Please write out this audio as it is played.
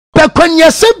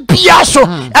apekwanyese bia so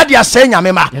e de asɛ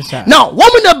nyame ma now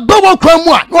woman na bawo kwa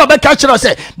mu a no obeka kire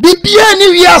sɛ bibia ni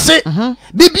wiase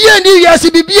bibia ni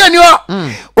wiase bibia ni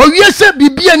o wiase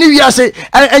bibia ni wiase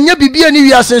enya bibia ni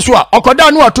wiase so a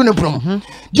okoda no ato ne prom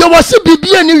de wose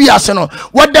bibia ni wiase no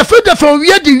wodefedefe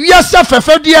wie de wiase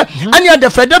fefede ane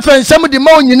defedefe nsem de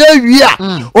ma onyina wie a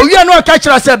owie no aka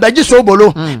kire sɛ bagi so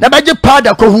bolo na bagi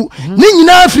pada kohu ni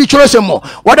nyina afiri kire sɛ mo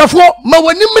wodefo ma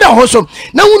woni mra ho so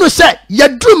na hunu sɛ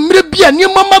yadru mre bia ni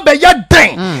mama be ya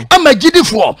den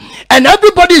amagidifo and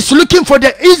everybody is looking for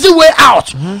the easy way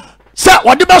out. Say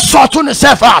what the best sort on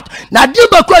self out. Now, dear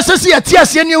Bakwasi, a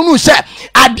tears, and you say,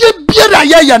 I did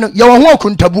beer, you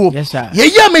won't tabu. Yes, sir.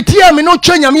 Ye me tear me no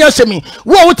change me.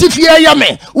 What if ye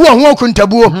yame? Won't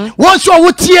tabu. Once I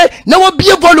would tear, now be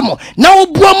a volume. Now,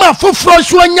 Brahma for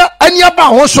Froswanya and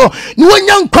Yaba also. No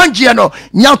young Quangiano,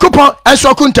 Nyakupa, and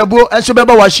so tabu, and so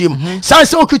Baba Washim.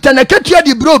 Sanso Kutana Katia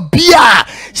di bro Bia,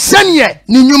 Sanye,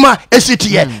 Ninuma,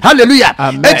 Esitie. Hallelujah.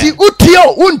 Eti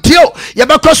untio,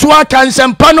 Yabakoswa can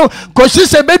Sampano. Kosi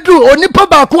se bedru onipa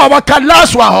ba ko awaka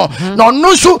last one ho no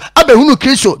no so abehunu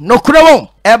Kristo no kura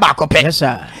e ba ko pe. Yes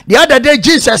sir. The other day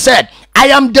Jesus said, I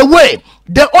am the way,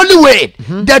 the only way,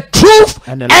 the truth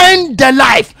and the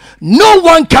life. No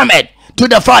one cometh to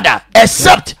the Father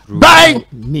except by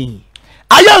me.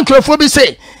 Ayan krofo bi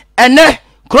say ene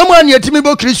kromo ne yetimi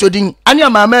bo Kristo din ane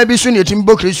amama bi so ne yetimi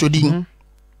bo Kristo din.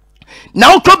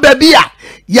 Na ukro baby a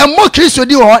ye mo Kristo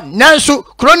din ho nanso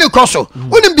chronicle so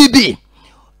woni bibi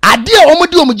ade a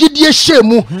omodi omugidie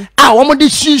hyemu a omodi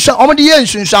shinsa omodi ye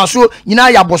nsunsa so nyina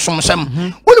ya bosomsem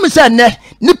wonu se ne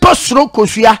nipa suro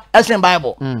kosua esen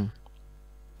Bible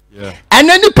yeah and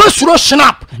then nipa suro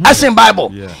snap esen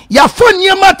Bible ya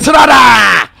foniema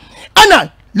trara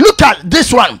ana look at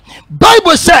this one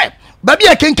Bible say baby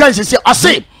akenkan se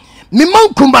ase me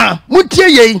mankuma mutie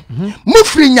ye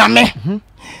mufri nyame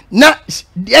na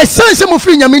essence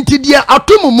mufri nyame ntidie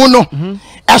atomu mu no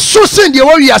eso sen de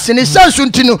wo wiase ne sanso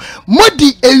ntinu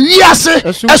modi ewiase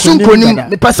eso nkonim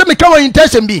me pese me ka wa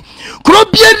intention bi kro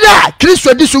biara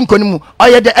Kristo di so nkonim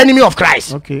oye the enemy of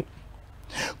Christ. Okay,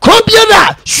 kro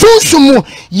biara sunsumu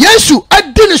Yesu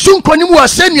adi ne so nkonim wa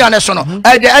senua ne so no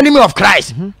the enemy of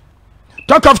Christ.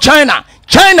 Talk of China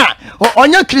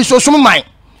onya Kristo so man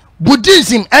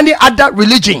Buddhism, any other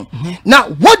religion. Now,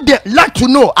 what they like to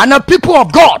know, and the people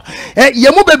of God,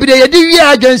 yemu baby they do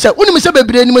against. Uni mse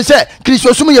baby ni mse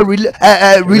Christosum your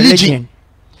religion.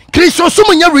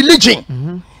 Christosum your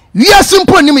religion. We are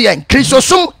simple ni mse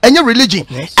Christosum and your religion.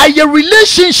 And your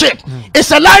relationship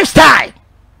is a lifestyle.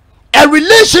 A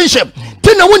relationship.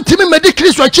 Tina won't me medi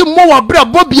Christo chi mo wa bra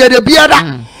bobia de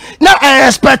biara. Now I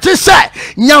expect to say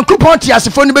Nyankopon ti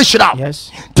asefo ni be hira.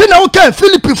 Yes. Tina wo kan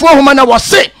Philippi fo homa na wo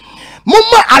say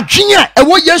mumma adwenya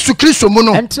ewo Yesu Kristo mu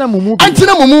no antena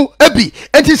mumu ebi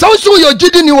enti so so yo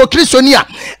gidi ni wo Kristo ni a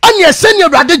ane sene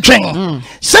Awurade dwen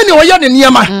sene wo ye ne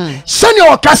niema sene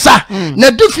wo kasa na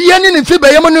dufie ni ne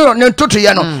fibeyem no ne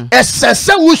totoye no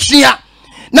esese wusua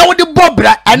na wo de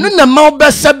bobra anu na ma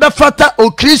obese befata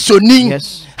o Kristo ni.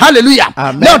 Yes. Hallelujah.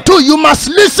 Amen. Now too, you must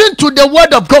listen to the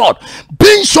word of God,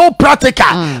 being so practical.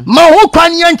 Ma ho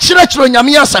kwan yan chirechiro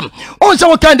nyame asem. On say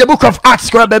what kind the book of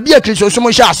Acts ko be a Kristo so mo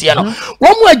sha ase no. Wo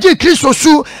mo agi Kristo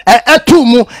su etu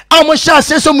mu a mo sha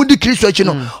ase so mu di Kristo achi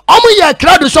no. O mo ya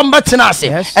crowd so mbetena ase.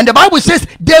 And the Bible says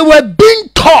they were being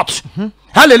taught.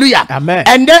 Hallelujah. Amen.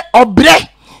 And then obre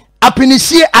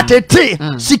apinisie atete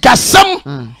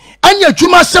sikasam anya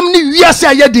dwuma sem ni wiase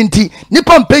ayedinti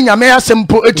nipa mpenya me asem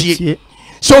po etie.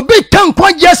 So big can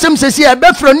quite yes, him says here,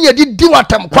 Befro near did do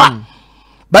what I'm qua.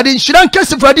 But in Shiran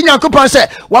Castle for dinner coupon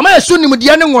said, Wama soon with the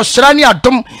animal was Srani at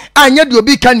Dom, and yet you'll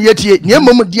be can yet near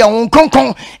moment dear own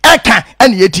concon, Eka,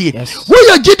 and yet. We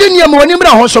are getting your money,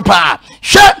 Hosopa.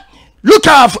 Shut look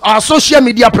at our social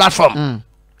media platform.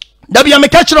 W.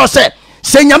 McCatcher said,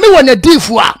 Senyami one a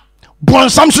D4, Bon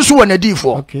Samsus one a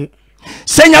D4. Okay.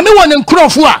 Senyami one and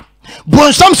Crofua.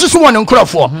 Bon some one and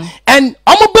Crawford and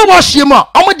Omo wash him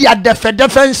up, Omo the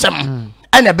defense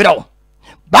and a bro.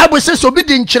 Bible says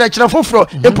obedient church for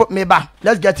they put me back.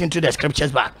 Let's get into the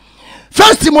scriptures back.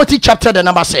 1 Timothy chapter the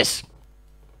number says.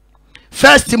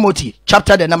 1 Timothy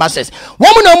chapter the number says.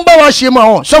 Woman number wash him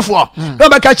on so for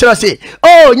Robert Catcher say,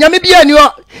 oh, Yamibia new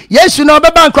yes, you know,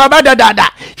 Baban Kwabada dada.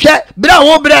 Bra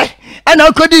wobre. And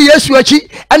I could do yes, and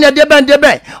the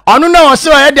debe. On no,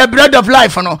 so I had the bread of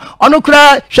life. On no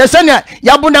cry, Shasana,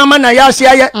 Yabuna mana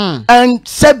yasia, and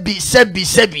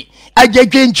Sebi. I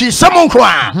get someone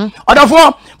qua. Or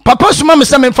for Papa's mamma,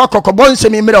 some for Cocobon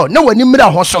semi mirror, no one in mirror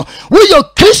hosso. Will your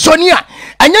Christonia,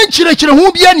 and young children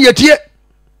who be any yet,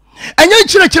 and young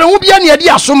children who be any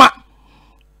idea summa.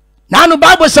 Now, no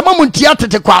Bible, some theatre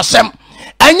to cross them.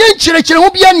 Enye chire ho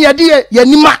bia ne yade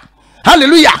yanima.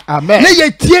 Hallelujah. Amen. Ne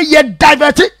ye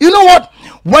divert. You know what?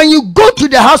 When you go to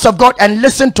the house of God and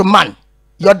listen to man,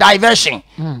 your diversion,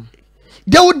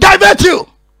 they will divert you.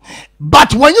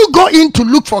 But when you go in to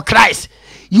look for Christ,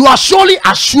 you are surely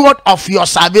assured of your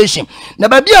salvation. Now,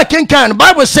 baby, I can the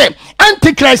Bible say,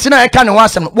 Antichrist na can want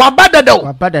some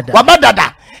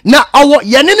wabadada. Now, our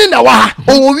yanini na waha,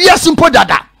 or we are simple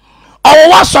dada. Our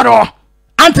wasoro,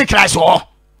 Antichrist war.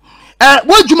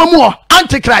 What you more,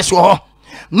 Antichrist war.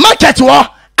 Market war.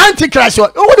 Antichrist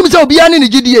what do you say obi ani ni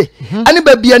gidie ani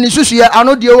ba bia ni susu ya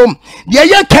ano de wom de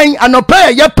ye kan anopa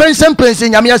ya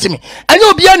pensen nyame asemi ani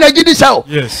obi ani gidi sao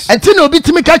enti na obi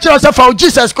timi ka kire us for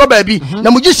Jesus ko ba bi na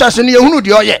mu Jesus ni ehunu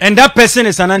de oye, and that person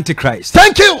is an Antichrist.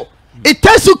 Thank you. It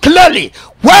tells you clearly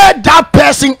where that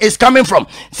person is coming from.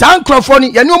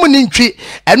 Sankrofoni yani omu ni ntwi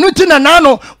enu ti na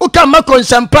nano uka mako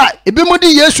nsampa ebi mu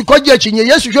di Yesu kwaje achinye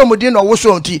Yesu hwe mu di na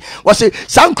owoso nti wose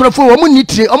sankrofo omu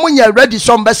nitire omu nya ready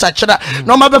some be sachira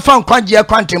na oma be fa nkwaje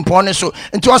kwantempon ne so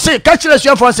nti wose ka kire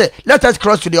suafo say let us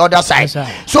cross to the other side.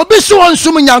 So be so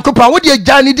onsum nyankopa wo de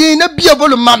agani din na bia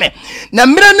volume mame na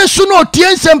mire ne so no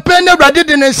tie nsampa na Awurade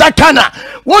de ne nsakana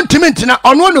wontimi ntina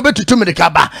ono no betutu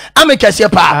mirika ba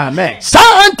amekase pa. Amen. Sa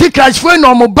Antichrist for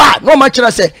no mo ba no ma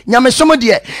kire say nyamesom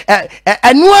de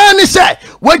enu ani say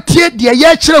watie de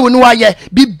ye kire wo no aye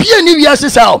bibia ni wiase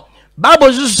say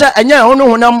Bible so say enya hono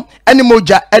honam ene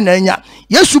moja ena enya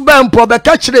Yesu ba mpo be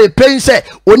ka kire pen say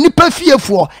onipa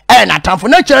fiefo na tamfo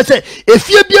na kire say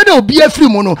efie bia na obi afiri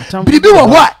mu no bibi wo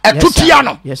ho a etotia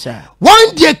no. Yes sir.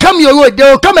 One day come your way they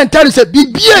will come and tell you say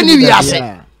bibia ni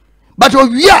wiase. But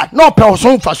we are no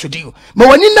person for studio. But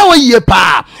when you know ye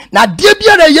pa na de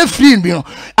bia na ye free bi no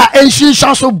and she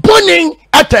shall so burning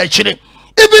at actually.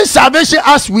 Even salvation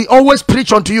as we always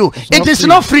preach unto you, it is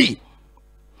not free.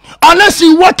 Unless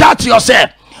you work out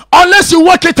yourself, unless you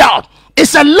work it out.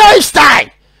 It's a lifestyle.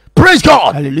 Praise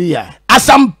God. Hallelujah. As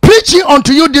I'm preaching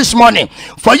unto you this morning,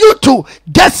 for you to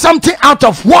get something out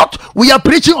of what we are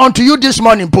preaching unto you this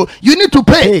morning, you need to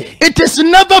pay. It is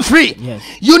never free. Yes.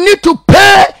 You need to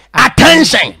pay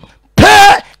attention.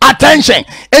 Pay attention.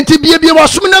 And to be able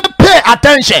to pay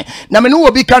attention. Now, me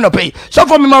will be kind of pay. So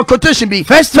for me, my quotation be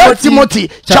First Timothy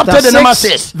chapter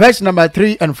 6, verse number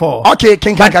 3 and 4. Okay,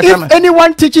 but if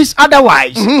anyone teaches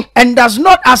otherwise and does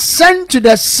not assent to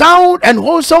the sound and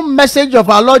wholesome message of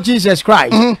our Lord Jesus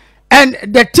Christ and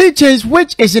the teachings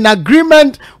which is in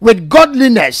agreement with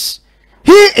godliness,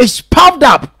 he is puffed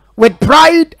up with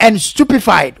pride and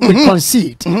stupefied with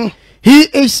conceit. He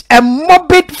is a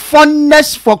morbid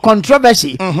fondness for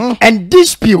controversy and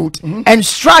dispute and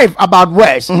strife about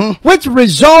words, which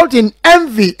result in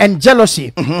envy and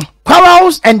jealousy,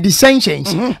 quarrels and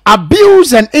dissensions,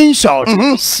 abuse and insult,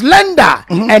 slander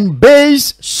and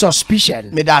base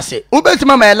suspicion. Me that's it.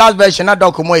 Ubetima my last version na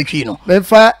dokumo ekino.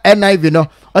 Befa NIV no.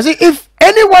 I say if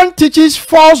anyone teaches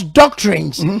false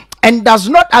doctrines and does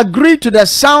not agree to the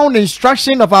sound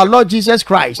instruction of our Lord Jesus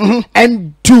Christ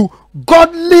and to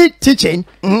godly teaching,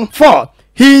 for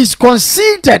he is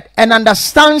conceited and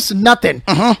understands nothing.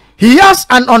 He has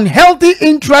an unhealthy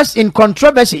interest in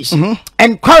controversies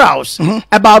and quarrels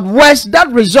about words that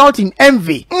result in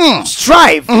envy,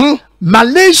 strife,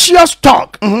 malicious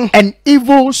talk, and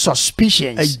evil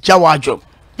suspicions. Timothy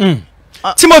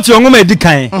ongoma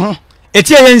edikan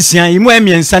eti yensia imu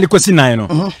emiensa ni kosi nan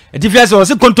no eti fiase o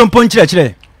se kontompo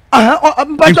nchire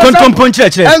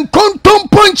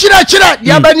kontompo nchire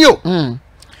ya bani o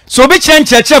so be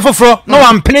nchire foforo na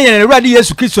wampene yen Awurade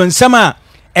Yesu Kristo nsam a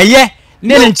eye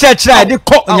ne nchire de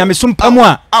kɔ nyamesom mu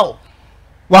a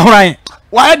wahoran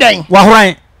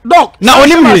dog na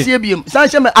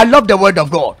onim I love the word of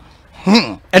God.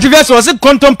 eti fiase o se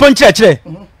kontompo nchire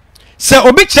se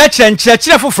obi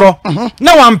nchire foforo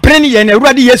na wampene yen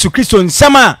Awurade Yesu Kristo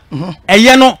nsam a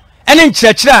eye no ene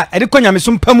nchire a de kɔ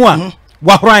nyamesom mu a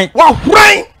wahoran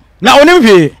na onim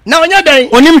hwe na onya dan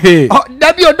onim hwe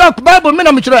dabi o doc Bible me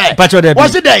na me kire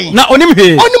was it dan na onim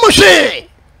hwe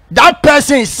that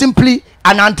person is simply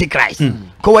an antichrist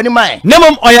ko wani mai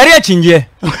nemom oyare achinje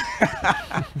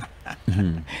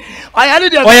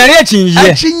oyare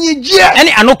achinje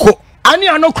ani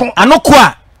anoko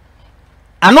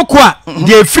a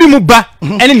de free mu ba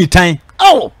ene ni tan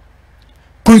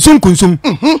kunsum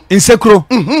insekro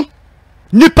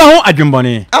nipa ho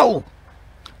adwembone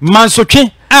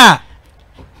mansotwe a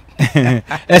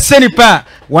esenipa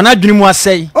wana dwenimu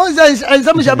asai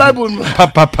ensam Bible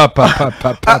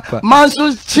pa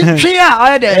mansotwe a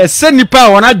ayede esenipa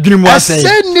wana dwenimu asai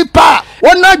esenipa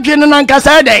wana dwenu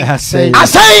nankasa ayede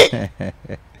asai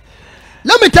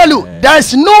Let me tell you,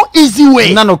 there's no easy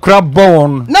way. Nano crab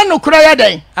bone. Nano cry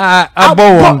day. A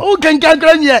bone. Who can get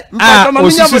grand yet?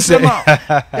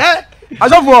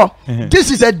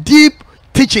 This is a deep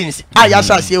teachings.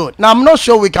 Now I'm not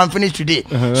sure we can finish today.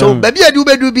 So baby, I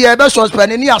do be a best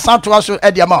husband and sound to us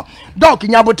at the amount. Doc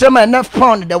in Yabutema enough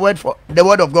found the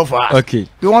word of God for us. Okay.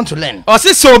 We want to learn. Oh,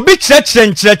 so big church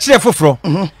and church for.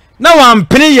 Now I'm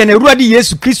praying and already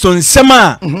yes Christ on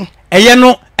Sama.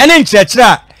 Ayano and in church.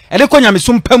 And the Konya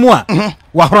Misum Pemua.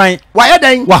 Wahrain. Why are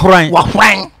they?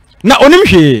 Wahrain. Now onim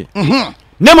he.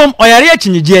 Nemum Oyaria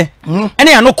Chinije.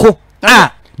 Any anoko.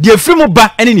 The free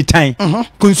ba any time.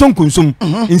 Kunsum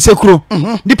in sekro.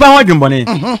 Dipa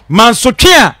wadwumbone. Man so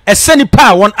twea e sani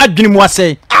pa won adwene mu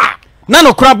asai. Na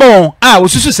no kra bon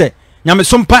osusu se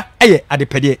nyamesompa eye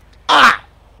adepede.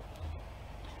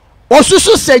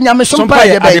 Osusu se nyamesompa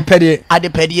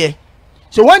adepede.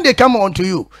 So when they come on to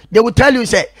you, they will tell you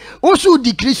say, "Osu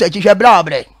decrease ehwe bra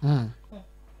bre."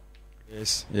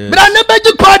 Yes. Bra na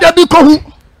beji pa da bi ko hu.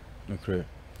 Okay.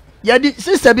 Yeah, the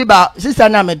sister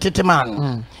na me tete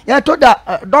man. Yeah, told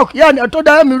that doc, yeah, told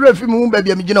that me refi mu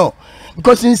baby me gino.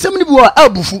 Because in some people are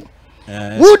abufu.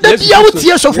 Would that be out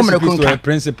here so from the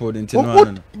principle in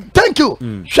thank you.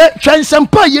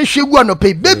 Transampa ye shegu no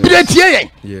pay. Bebre tie.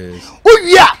 Yes. Oh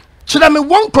yeah. Should I me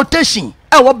one quotation?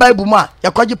 Our Bible ma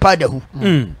yakwaji pada hu.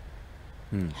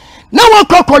 Now one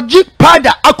kwaji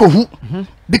pada akohu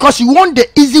because you want the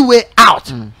easy way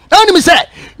out. Now me say,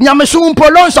 nyamesu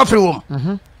mpolon sofri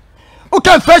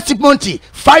okay, 1 Timothy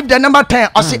 5 the number 10.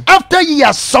 I say after ye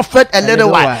have suffered a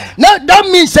little while. Now that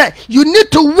means that you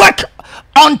need to work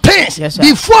on things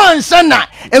before and sana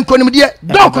and konimdia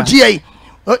dokutie.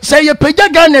 Say you pay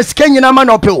Ghana's Kenyan man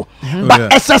opel.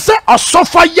 But as I say a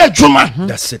sofa ye juma.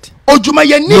 That's it. Ojuma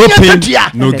ye no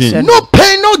gain. No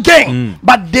pain, no gain.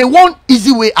 But they want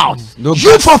easy way out.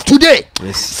 Youth of today.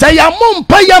 Say ya mum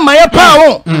pay ya my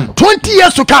power 20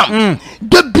 years to come.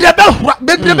 The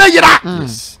brebe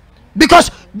yira.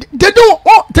 Because they do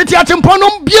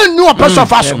no person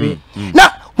fashion. Now,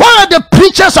 what are the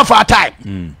preachers of our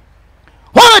time?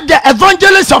 What are the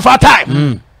evangelists of our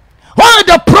time? What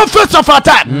are the prophets of our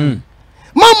time?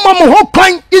 Mama ho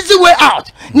kwan easy way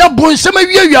out. Na bonsema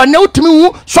wiawia na utimi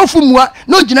wu sofumua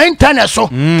no gina internet so.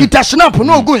 Kita snap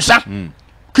no go nsa.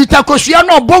 Kita kosua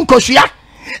no bonkosua.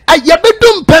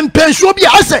 Ayabedum pempenso bi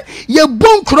ase ye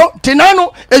bonkro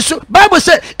tenano esu Bible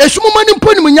say esumuma ni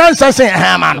mponi munyansa say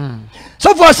ha ma no.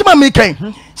 So for asima me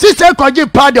kan sister kwaje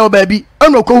pade o baby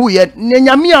enoko hu ye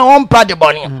nyame a on pade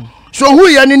bone. So hu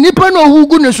ye ni nipa no hu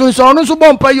gu ne so so no so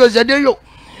bompa yo zede yo.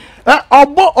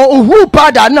 Obo hu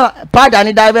pada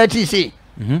ni diabetes say.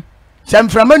 Sem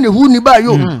from any who ni ba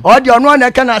yo or the ono na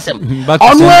kan asem.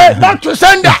 Ono back to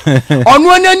sender.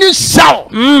 Ono na ni saw.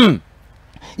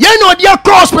 Ye no dia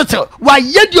hospital wa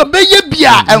ye di obeye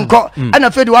bia enko and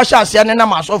afedi wa sha ase ne na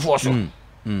masofo so.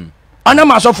 Ana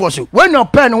masofo so when your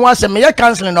pen wan say me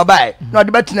canceling no buy no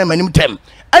de betina manim tem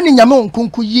ani nyame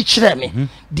onkunku yi kire me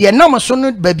de na so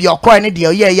no ba bi okoi ne de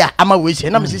ye ya ama we say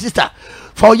na me sister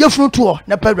for your fruit to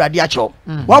na pa urade a chew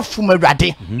wa fum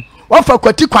urade wa fa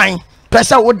kwati kwan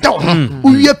pesa wo da ho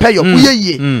uwie peyo uye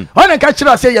ye ona ka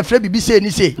kire say ye fra bibi say ni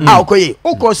say okoye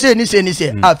oko say ni say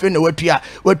afi na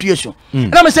watua so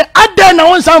na me say ada na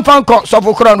won san fan ko so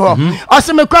fokoro no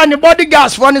o me kwan ni body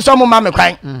gas for ni so mo ma me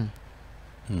kwan.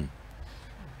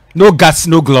 No gas,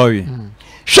 no glory.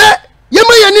 She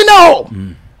yema yani na ho.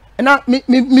 Na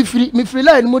me free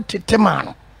line mo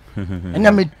tetemano.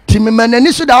 Na me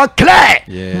timmanani so da clear.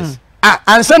 Yes.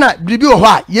 Ansa na bibi ho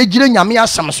a ye gire nyame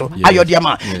asam so ayode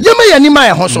ma. Yema yani ma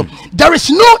ye ho so. There is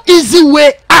no easy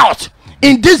way out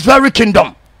in this very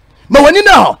kingdom. But when you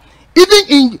know, even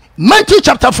in Matthew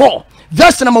chapter 4,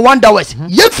 verse number 1 that was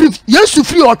Yesu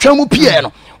free or twemu pie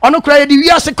no. Ono kra di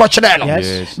wiase ko kire no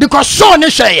because so ne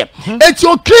hwe eti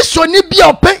o Kristo ni bia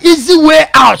open easy way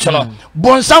out no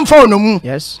bonsam fa no mu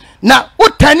na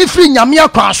utani free nyame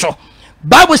akwan so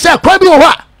Bible say kwa bi wo ho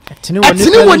a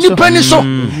atini woni pani so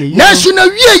na su na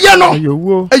wie ye no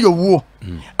eyowuo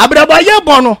abraba ye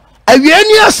bo no awie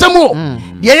ni asem o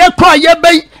ye ye kwa ye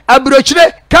bai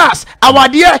abrochire cars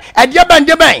awade ade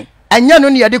bande ban anya no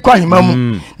ne yede kwa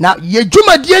himamu na ye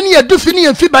dwumadie ne ye dufi ne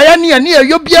ye fi baya ne ye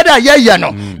yobia da ye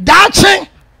no dache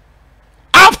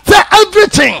after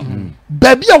everything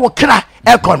baby a wokra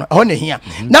ekon ho ne hia.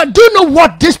 Now do you know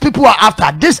what these people are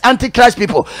after? This Antichrist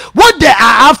people, what they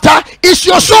are after is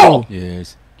your soul.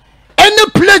 Yes. Any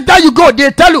place that you go,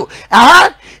 they tell you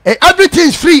everything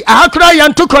is free. Cry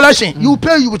and to collection, you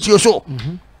pay with your soul.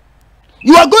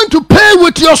 You are going to pay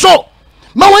with your soul.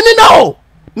 Ma when you know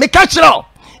me catch it all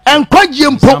and kwaji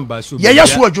mpo ye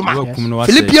yeso adwuma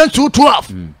Philippians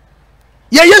 2:12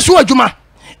 ye yesu adwuma,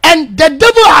 and the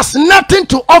devil has nothing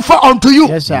to offer unto you.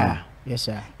 Yes sir. Yes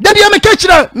sir. Debi me ka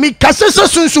kira me kasese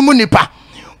sunsumu nipa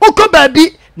uko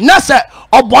baabi na se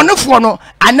obonefo no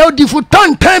ana odifu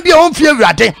tantan bi a onfie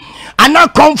awurade ana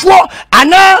konfo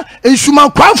ana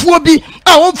ensumakwafo bi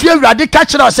a onfie awurade ka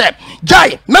kira se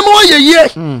jai memo yeye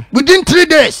within 3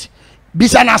 days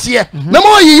bisanase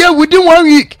memo yeye within 1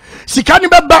 week sika ni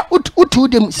beba utu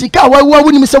dem sika wa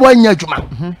woni se wanya adwuma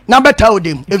na beta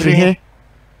odem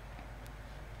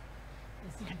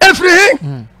every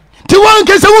ti wan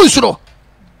kese wunsuro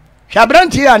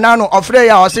Shabranti anano ofre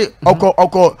ya ose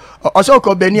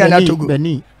oko beni anatogo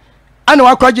ana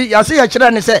wakwaji ya se ya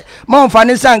kira ne se ma mfa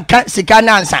ne san ka sika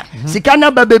na ansa sika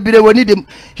na babebire woni dem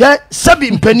hwe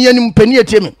sabi mpani anim mpani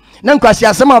etemi na nkwasi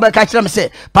asema obeka kira me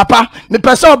se papa me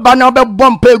pese oba na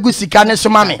obebom pa egu sika ne so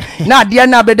ma me na ade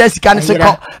na abeda sika ne se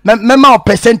ko me ma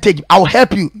percentage I will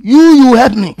help you you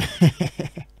help me.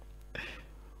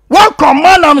 What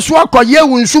command am so akoye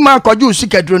wunsuma akoje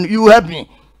sika dro you help me.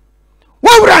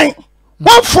 What right?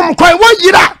 What from kwan what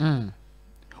yira?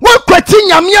 What kwati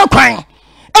nyame kwan?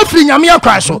 Afri nyame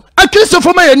kwan so.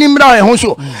 Akrisofo ma yani mra ho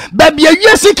so. Ba bia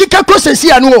wiase kika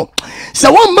kosesi anu o. Se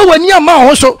won ma wani ama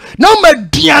ho so. Na ma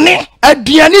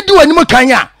aduane di wani mu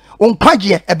kan a.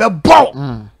 Onkwaje ebebo.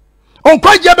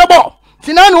 Onkwaje ebebo.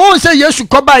 Tinanu won se Yesu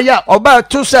ko ba ya oba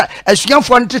to se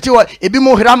asuanfo ntete wo ebi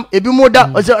mo hram ebi mo da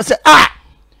o se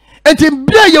enti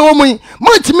bia ye wo mu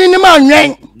motimi ni ma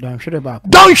nwen don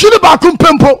hwere ba ko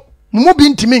pempo mu bi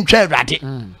ntimi ntwa awrade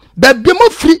ba bia mo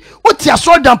firi oti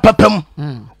asordam papam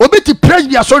obeti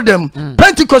presby asordam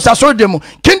Pentecost asordam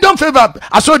Kingdom Favor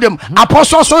asordam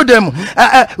Apostle asordam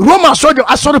Roma asordam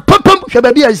asord papam hwe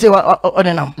ba bia se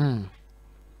onenam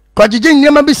ko gigi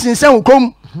nyema bi sinsen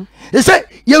wokom se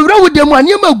ye wura wodem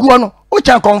anyema guo no o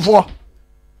cha konfo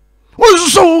wo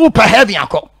so wo pa heaven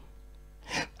akọ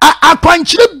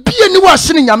akwanchire bia ni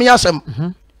wasene nyame asem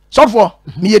sofo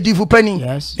me yedifu pani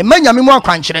e ma nyame mu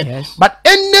akwanchire but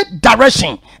any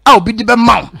direction I will be the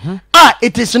man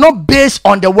it is not based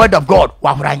on the word of God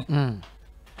wahuran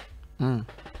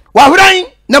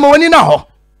na mawani na ho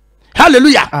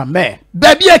hallelujah amen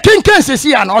baby e kenken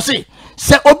sesi ya na o se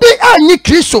obi anyi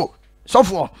Kristo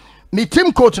sofo me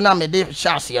team quote na me de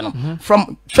shase no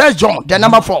from 1 John the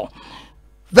number 4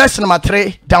 verse number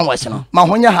 3 downwards no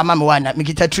mahonya ha ma me wana me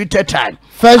kita treated time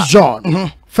 1 John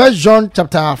 1 John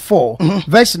chapter 4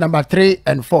 verse number 3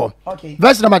 and 4 okay.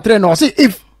 Verse number 3 no see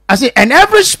if I say and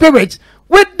every spirit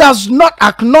which does not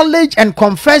acknowledge and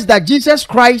confess that Jesus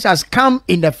Christ has come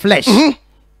in the flesh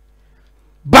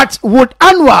but would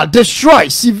annual destroy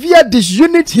severe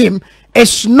disunite him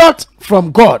is not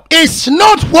from God. It's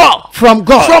not what? From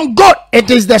God. From God. It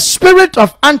is the spirit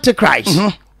of Antichrist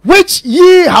which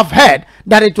ye have heard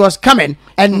that it was coming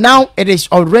and now it is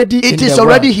already it is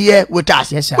already world. Here with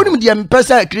us. Yes sir. When the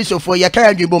person Christopher ya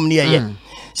kan adwebom ne ye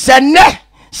se ne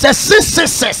se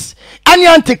sisses any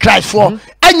Antichrist for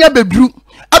anya bedru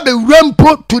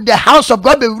abewrampo to the house of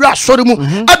God bewura sori mu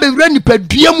abewura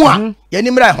nipadua mu a ye ni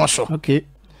mra ho so. Okay.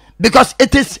 Because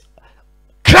it is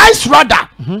Christ rather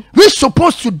who is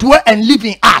supposed to dwell and live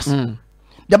in us.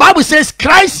 The Bible says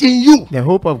Christ in you, the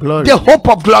hope of glory. The hope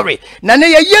of glory. Na na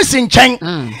yes in chen.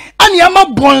 And yama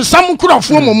bonsam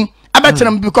kurofo mum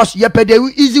abetenam because ye pay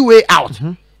the easy way out.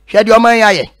 Hwe de oman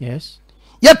yaye. Yes.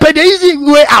 Ye pay the easy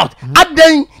way out.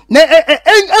 Aden na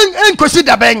en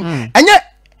consider ben.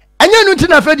 Anya no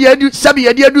tina fe de adu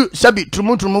sabi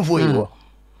trumu fo yi.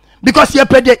 Because ye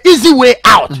pay the easy way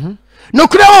out. No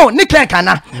kura ni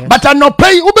kana but no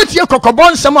pay ubetie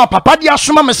kokobon sam papa dia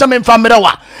soma me sem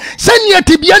mfamrewa senia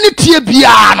tibia ni tie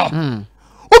bia no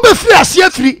ubefi ase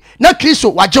afiri na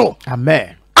Kristo wajo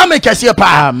amen amekase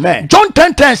pa amen John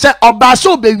 10:10 say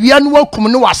obaso obewia no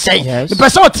wakum no wasay the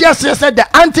person otia say the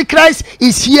Antichrist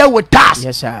is here with us.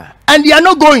 Yes sir. And they are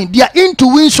not going, they are into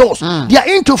win souls, they are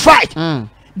into fight,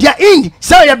 they are in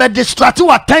say you be distract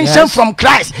attention from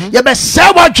Christ, you be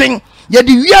sabotaging ye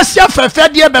di wiase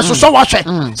afefe de be so so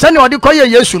wahwe se ne odi koye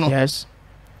Yesu no. Yes.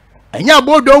 Enya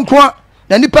bodo nko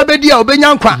na nipa bedi a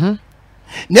obenya nkwa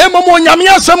na emomo nyame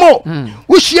asemo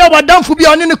wo hia wadamfo bi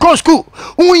oni ne ko school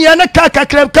unye ne ka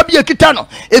kakra ka bi ekita no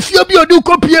efie bi odi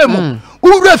kopie mu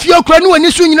wura fie okra ne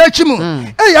wani so nyina chimu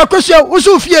yakosia wo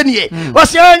so fie nie wo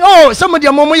se some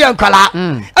de momo ye nkwala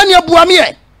ane abua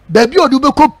me ba bi odi be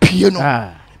kopie no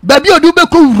ba bi odi be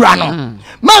ko wura no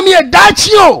ma me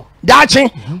dachi o dachi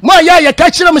mo ya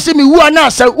ka kire me se me wu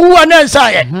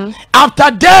anansa ye after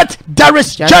death there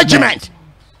is judgment.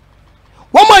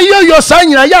 Woma yo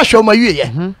sanyina ya hwe ma wie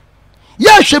ye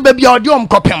ya hwe ba bia ode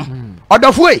omkopem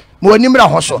odofo e mo animra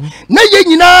ho so na ye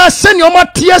nyina sene o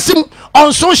mateasim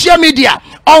on social media,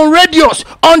 on radios,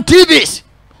 on TVs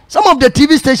some of the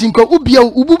TV station ko ubia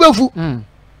ububefu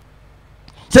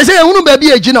say ehunu ba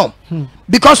bia gino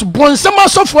because bonsama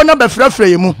sofo na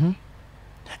befrafre mu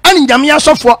ani nyame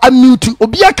asofo amute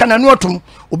obia kananu otom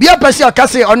obia pese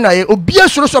akase onnaye obia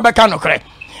suro so beka nokre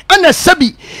ana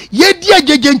sabi yedi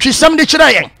agege ntwisam de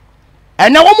kire yen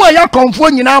ena wo mo ya konfo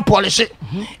nyina polish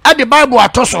at the Bible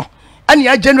atoso ani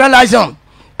ya generalize on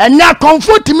ena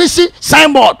konfo timisi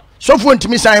signboard sofo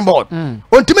ntimi signboard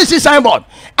ontimi si signboard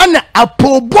ana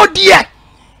apobodie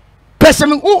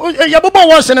person yabobo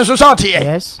won sene society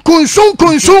Yes.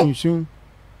 kunsun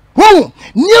Who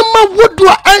Nima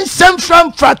Woodwa and Sam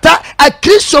from Frata a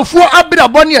Christopher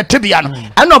Abiraboni a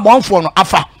Tibiano and no one for no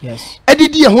afa. Yes.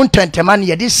 Edidi a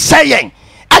huntentemania this saying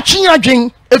a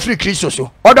chinyajing every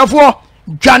Christoso. Order for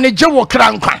Johnny Joe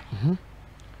Crankwan.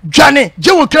 Johnny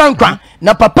Joe Crankwan.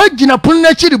 Na papa Gina Puna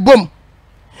Chiri Boom.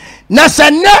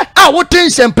 Nasana a wotin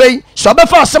sempe so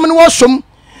befa someone was some.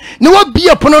 No be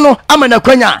a ponono amana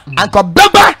kwanya anko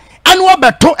beba and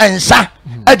wabeto ensa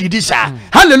adidisa.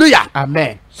 Hallelujah.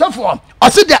 Amen. So for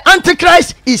us, the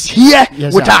Antichrist is here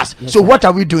with sir. us. Yes, so sir. what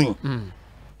are we doing?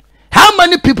 How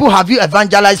many people have you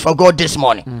evangelized for God this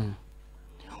morning?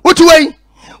 What way?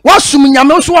 Was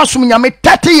sumunyame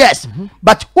 30 years,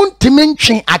 but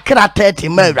untimenchi akra 30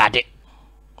 merade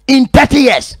in 30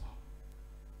 years.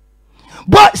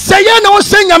 But say ya no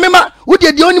say nyamema, would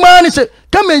the only man say,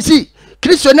 come and see.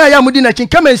 Christian ya mudina chin,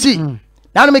 come and see.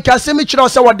 Now me can say me chiro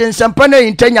say what den sempane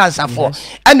in 10 years for.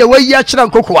 And the way ya chira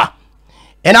kokwa.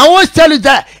 And I always tell you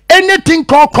that anything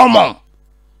called common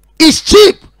is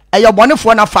cheap. And you're born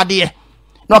for an affair.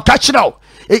 No catch it out.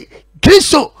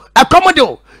 Christo,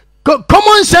 accommodate.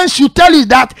 Common sense you tell you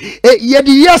that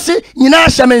yedi yase nyina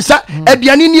shamensa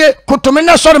aduanini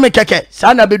kotomena sore mekeke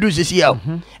sana bedu sisi ya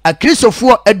a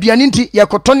Christopher aduaninti ya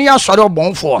kotoni ya sore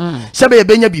obonfo sebe ye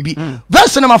benya bibi.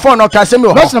 Verse number 4 no ka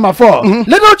semi. Verse number 4.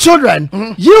 Little children,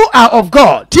 you are of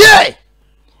God. Tie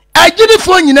agidi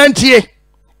fo nyina ntie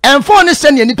enfo ne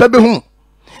sene nipa behu.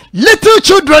 Little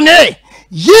children,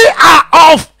 ye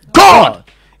are of God.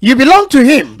 You belong to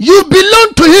him. You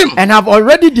belong to him. And have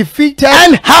already defeated.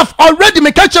 And have already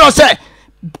me catch you say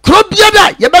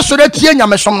krobiada ye be so da tie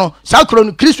nyamesom no sa kro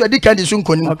no Christ edi kan disu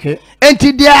nkoni. Okay. And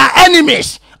they are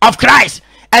enemies of Christ.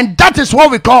 And that is what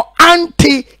we call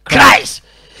Antichrist.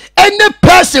 Any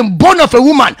person born of a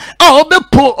woman or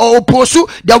pursue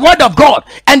the word of God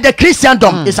and the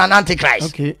Christendom is an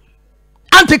Antichrist. Okay.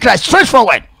 Antichrist,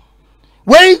 straightforward.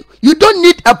 When you don't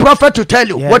need a prophet to tell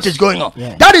you what is going on.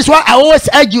 That is why I always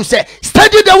urge you, say,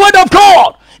 study the word of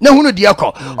God.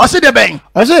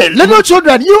 I say, little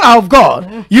children, you are of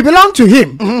God. You belong to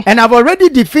him and have already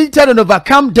defeated and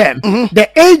overcome them, the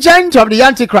agent of the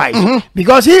Antichrist,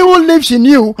 because he who lives in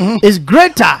you is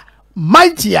greater,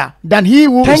 mightier than he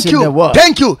who is in the world.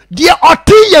 Thank you. Dear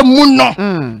Otiye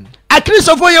Muno. A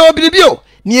Christopher Yobibio,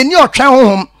 near your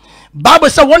town. Bible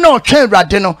said one or train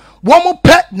radino, one more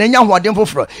pet, Nanya Wadin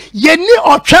for ye ni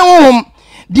or train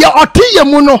dear Otiye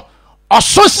Muno. Or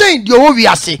so saying the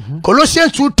Oviasi,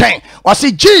 Colossians 2:10, or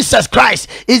say Jesus Christ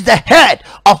is the head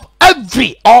of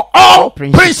every or all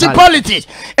principalities.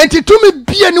 And to me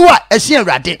be anywhere as here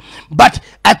radi. But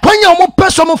a quanya mo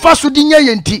person of fast with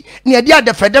yenti, near the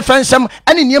other defense and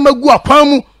in Yamagua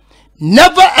Pamu,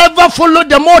 never ever follow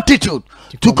the multitude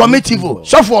to commit evil.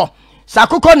 So for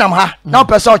Sakuko Namha, now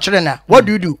person children, what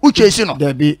do you do?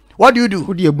 Uche what do you do?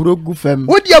 Would you broke from?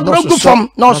 Would you broke from?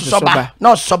 No soba,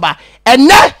 no soba. And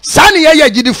now, Sunny ya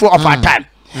Jidifo of our time.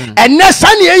 And now,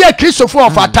 Sunny ya Christopher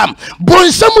of our time.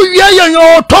 Bonsamu ya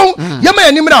your tongue, Yama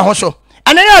and Nimra Hoso.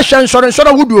 And I shall sort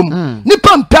of woodroom.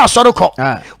 Nippon pass soroko.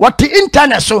 What the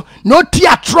internet so no tea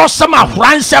trust some of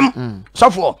ransom.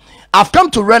 So for I've come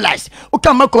to realize,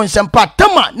 Ukamako and Sampa,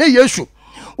 Tama, ne Yesu.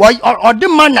 Why or the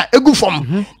man egu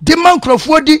from the man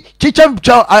crofodi teacher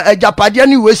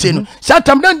japadiani wesen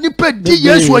satam dan nipa di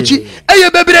yesu achi eye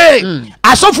bebre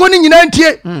asofo ni nyina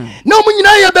ntie na mu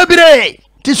nyina ye bebre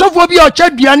ti sofo bi o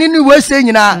chaduane ni wesen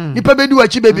nyina nipa bedi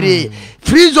wachi bebre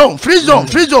free zone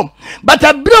but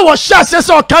abre wo sha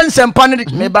se o cancer pan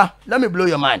meba let me blow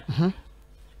your mind.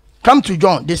 Come to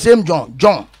John, the same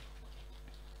John,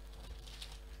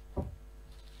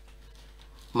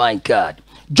 my God,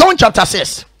 John chapter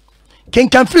 6 King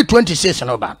can free 26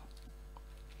 and over.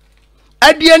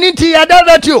 Adianinti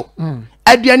yadadatio.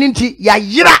 Adianinti ya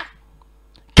yira.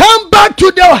 Come back to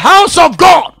the house of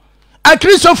God. A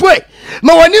Christopher.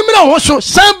 Ma wanimra hoso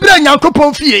sambre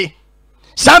nyankopon fie.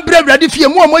 Sambre brade fie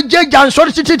mo jejan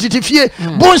sori titi fie.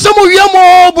 Bonsamu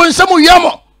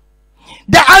yamo.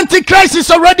 The Antichrist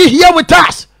is already here with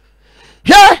us.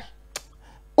 Here.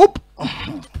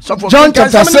 So John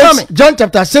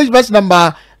chapter 6 verse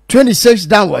number 26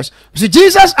 downwards. So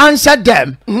Jesus answered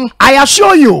them, I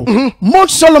assure you,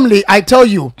 most solemnly I tell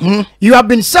you, you have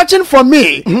been searching for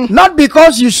me, not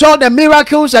because you saw the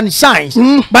miracles and signs,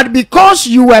 but because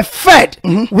you were fed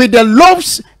with the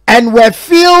loaves and were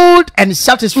filled and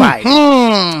satisfied.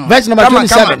 Verse number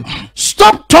 27.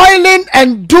 Stop toiling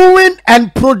and doing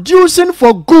and producing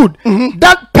for good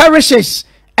that perishes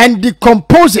and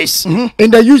decomposes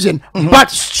in the using, but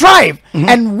strive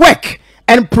and work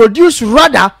and produce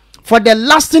rather for the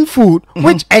lasting food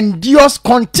which endures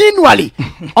continually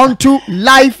unto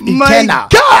life eternal.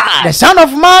 The Son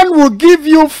of Man will give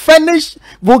you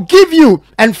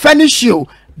and furnish you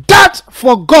that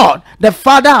for God the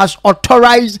Father has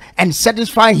authorized and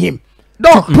satisfied him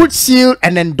to put seal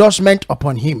and endorsement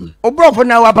upon him.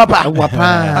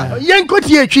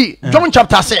 John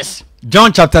chapter 6.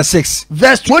 John chapter 6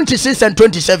 verse 26 and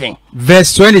 27.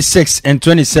 Verse 26 and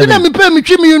 27.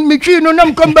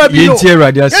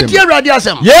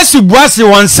 Yesu buasi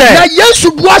won say. Na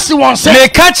Yesu buasi won say. Me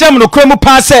ka kyerem no kromu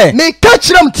pa say. Me ka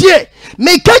kyerem tie.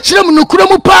 Me ka kyerem no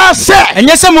kromu pa say.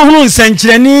 Enye se mo hunu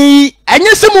nsankyereni.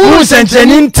 Enye se mo hunu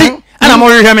nsankyereni nti. Ana mo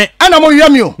hwehwe me. Ana mo hwehwe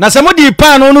me o. Na se mo di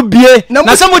pa no no bie.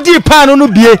 Na se mo di pa no no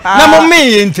bie. Na mo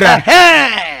me yentra.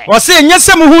 O se enye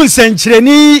se mo hunu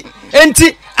nsankyereni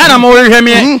enti ana mo hwehwe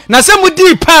me na se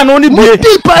mudi pa no ni bie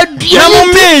mudi pa dia na mo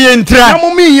me yentra na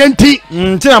mo me yenti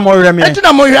ntina mo hwehwe me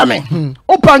ntina mo hwehwe me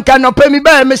opanka no pa mi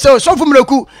ba me se Osofo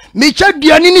Mireku me twa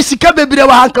duane ni sika bebire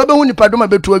wa hanka be hu nipa doma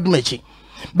betu adwumachi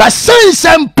ba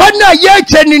sense mpa na ye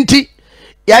kyeni nti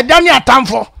ya dani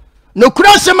atamfo no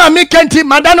kura se ma me kenti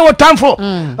madane wo tamfo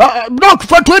block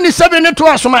for 27 ne to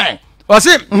asoma o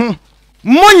se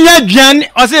monya duane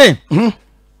o se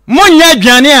monya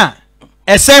duane a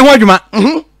ese ho adwuma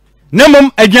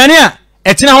nemom aduane a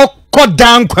etena ho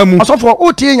kodan kwamu Osofo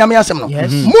otie nyame asem no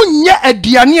munya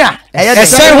aduane a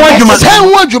ese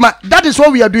ho adwuma. That is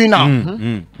what we are doing now.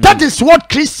 That is what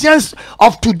Christians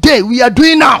of today we are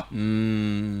doing now.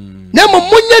 Nemom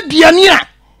munya aduane a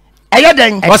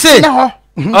eyeden etena ho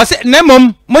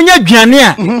nemom munya aduane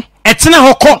a etena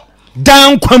ho ko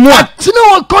dan kwamu a etena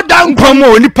ho ko dan kwamu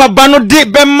onipa ba no de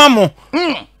bemma mo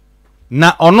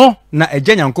na ono na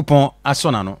eje nyankopon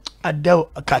asona no adaw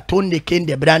katonde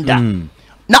kende branda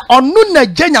na onu na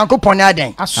eje nyankopon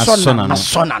aden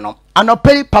asona no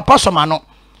anope papa soma no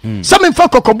some for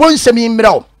kokobon semi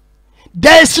mrao.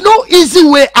 There is no easy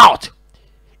way out.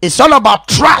 It's all about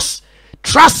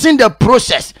trusting the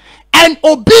process and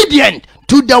obedient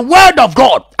to the word of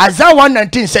God. Isaiah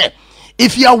 1:19 said,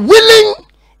 if you are willing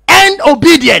and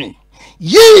obedient,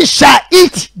 ye shall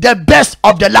eat the best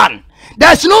of the land.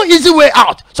 There's no easy way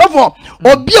out. So for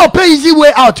obi ope easy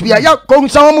way out. We are going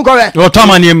some go there.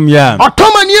 Otomanium, yeah.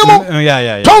 Otomanium,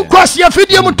 yeah. Tom cross your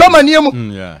video,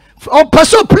 Otomanium, yeah. O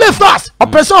person play fast. O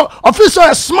person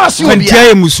officer smash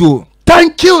you.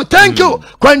 Thank you.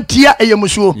 Quantia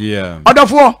eyemusu. Yeah.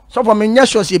 Odofo, so for me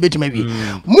nyasho se beti maybe.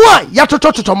 Moi ya to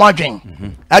madwen.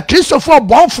 A Christopher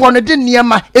bonfo no de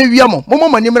niema ewiamo. Momo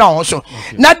manimra ho so.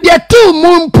 Na de tu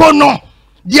mu mpo no.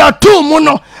 Dia tu mu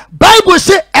no. Bible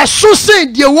say eso say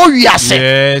de wo wiase.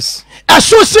 Yes.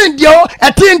 Eso say de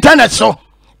at internet so.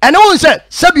 And I say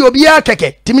sabi obi ya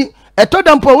keke timi eto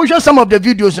dampo we show some of the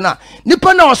videos na.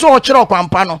 Nipa na so o kire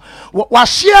kwampa no. Wa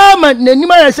share ma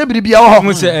nanima ya se biribia ho.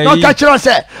 No ka kire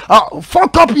say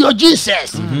fuck up your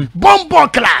Jesus. Bombo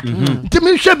crack.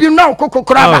 Timi hwe bi na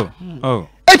kokokora ba. Oh.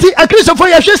 Eti akristo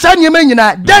ya hwe sa nyema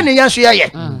nyina dan ya so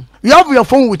ye. You have your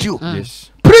phone with you.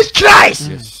 Yes. Preach Christ.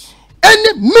 Yes.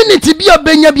 Any minute be a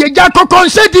benya be a jako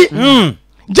consedi.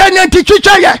 Janyanti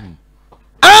chucha.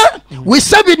 We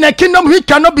serve in a kingdom which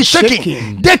cannot be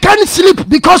shaken. They can't sleep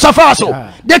because of us.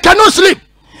 They cannot sleep.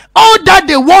 All that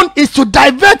they want is to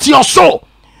divert your soul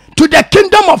to the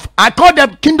kingdom of, I call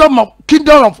them kingdom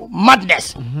of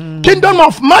madness. Kingdom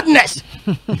of madness.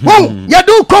 Ya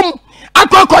do come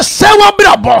akoko sewa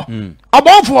brabo.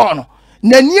 Above one.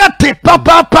 Nenia te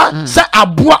papa sa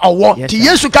abua owo ti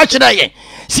Yesu ka kire ye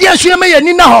si Yesu me ye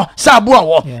ni na ho sa abua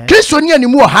owo Kristo ni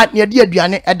animu ha ne de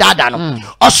aduane edada no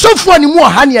Osofo animu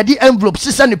ha ne de envelope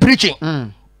sisa ne preaching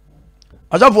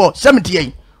Osofo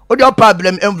 70 o de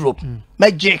problem envelope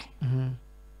meje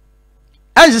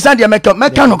sisa de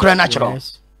meka no kra na kire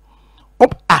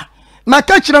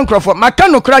maka kire nkrofo maka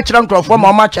no kra kire nkrofo ma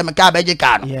o ma che meka beje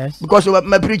ka no because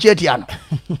my preach it ya no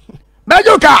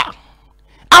beje ka.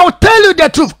 I'll tell you the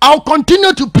truth. I'll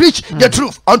continue to preach the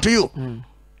truth unto you.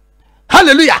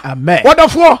 Hallelujah. Amen.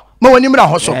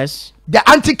 Yes. The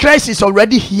Antichrist is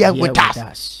already here with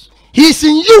us. He's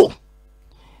in you.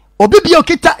 Obibio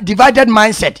kita divided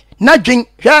mindset. Na drink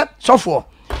here so for.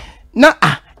 Na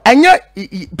anya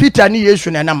Peter ni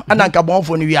Yesu na nam ananka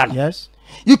bonfo ni wiano. Yes.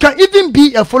 You can even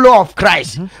be a follower of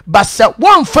Christ, but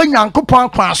one for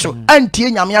Yankopon Kwaso, and Tia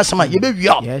Yamiasama, you be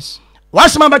yo. Yes.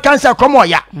 Once Mama cancer come on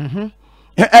ya.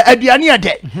 Adiania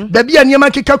de, baby and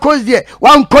Yamakika cause there,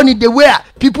 one conny the where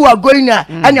people are going there,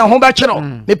 and your home channel,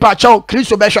 me pacho,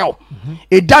 Christo Beshaw.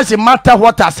 It doesn't matter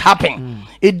what has happened.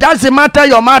 It doesn't matter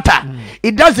your matter.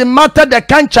 It doesn't matter the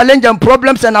kind of challenge and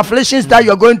problems and afflictions that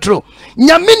you're going through.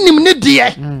 Nyaminim ni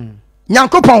die.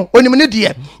 Nyankopon onim ni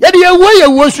die. Yadi way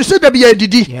wants to say that be a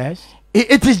didi. Yes.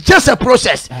 It is just a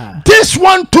process. This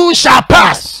one too shall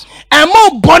pass. And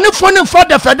more bonifon for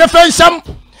the federation.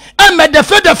 And me the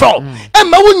federal. And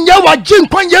me wunya wa jin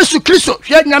kwan Yesu Kristo.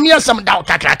 Hwe nyame asam da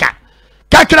kakraka.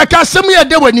 Kakraka asam ya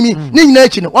de wanimi. Ni nyina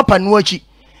echi no wapa no achi.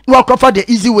 No cover the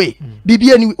easy way.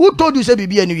 Bibi anyway. Who told you say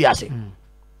bibi anyway ase?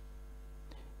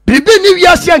 Bibi anyway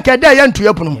ase anka da ya ntu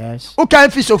yapono. Yes. Okay,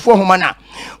 Ephesians 4 humana.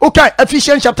 Okay,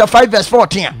 Ephesians chapter 5 verse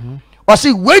 14. Or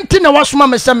see waiting na wasuma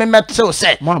me say me metal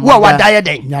say. Wo wa da ye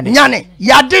den. Nyane.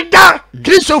 Ya deda.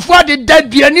 Christopher de da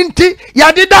biani nti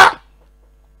ya deda.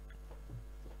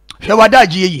 Hwe wa da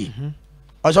ji yi.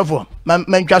 Osofo,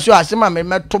 mentwaso asema me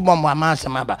meto bom ama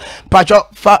asema ba. Pacho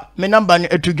fa me number ni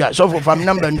etuga. Osofo fa me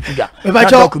number ni etuga.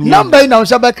 Pacho number na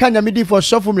usaba kanya midi for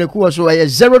Osofo Mireku so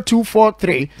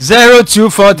 0243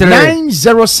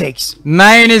 906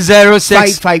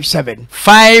 557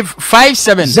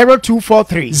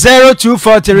 0243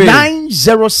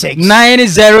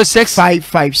 906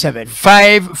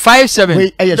 557.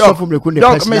 Wait, Osofo Mireku ne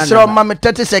person. Doc, Mr. Mama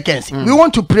 30 seconds. We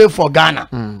want to pray for Ghana.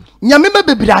 Nyamema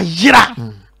bebira yira.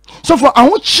 So for I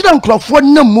want children crofo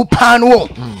na mu pan wo.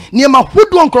 Niema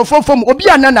hodo crofo from obi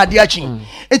anana de achi.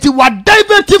 It was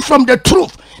diverted from the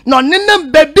truth. No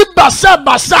nenem baby basa.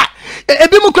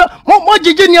 Ebi mu mo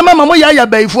jije niema ma mo ya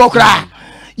baifo kra.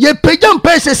 Ye pejam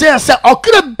pese say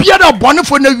okra biara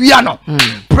bonfo na wia no.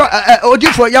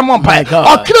 Odifo ya mompa.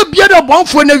 Okra biara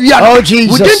bonfo na wia no. Within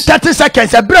 30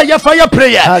 seconds abra ya fire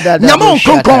prayer. Nyama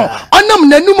konkon onam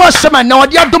nanum asema na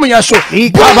odi adom ya so.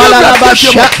 Bring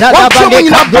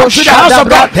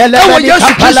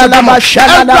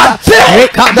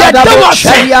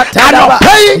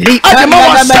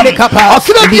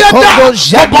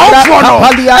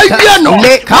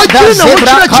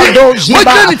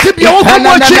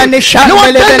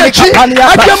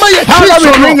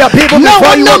your people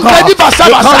before you, God. We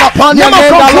call upon the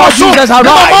name of Lord Jesus,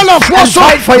 arise and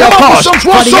fight for your cause.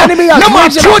 For the enemy has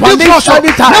risen upon this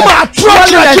every time.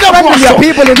 Surely and strengthen your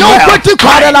people in well.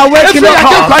 Father, awaken your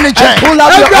heart and pull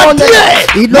out your own name.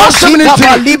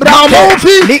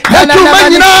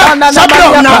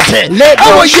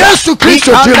 Yesu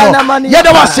Kristo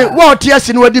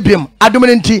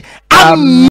Amen.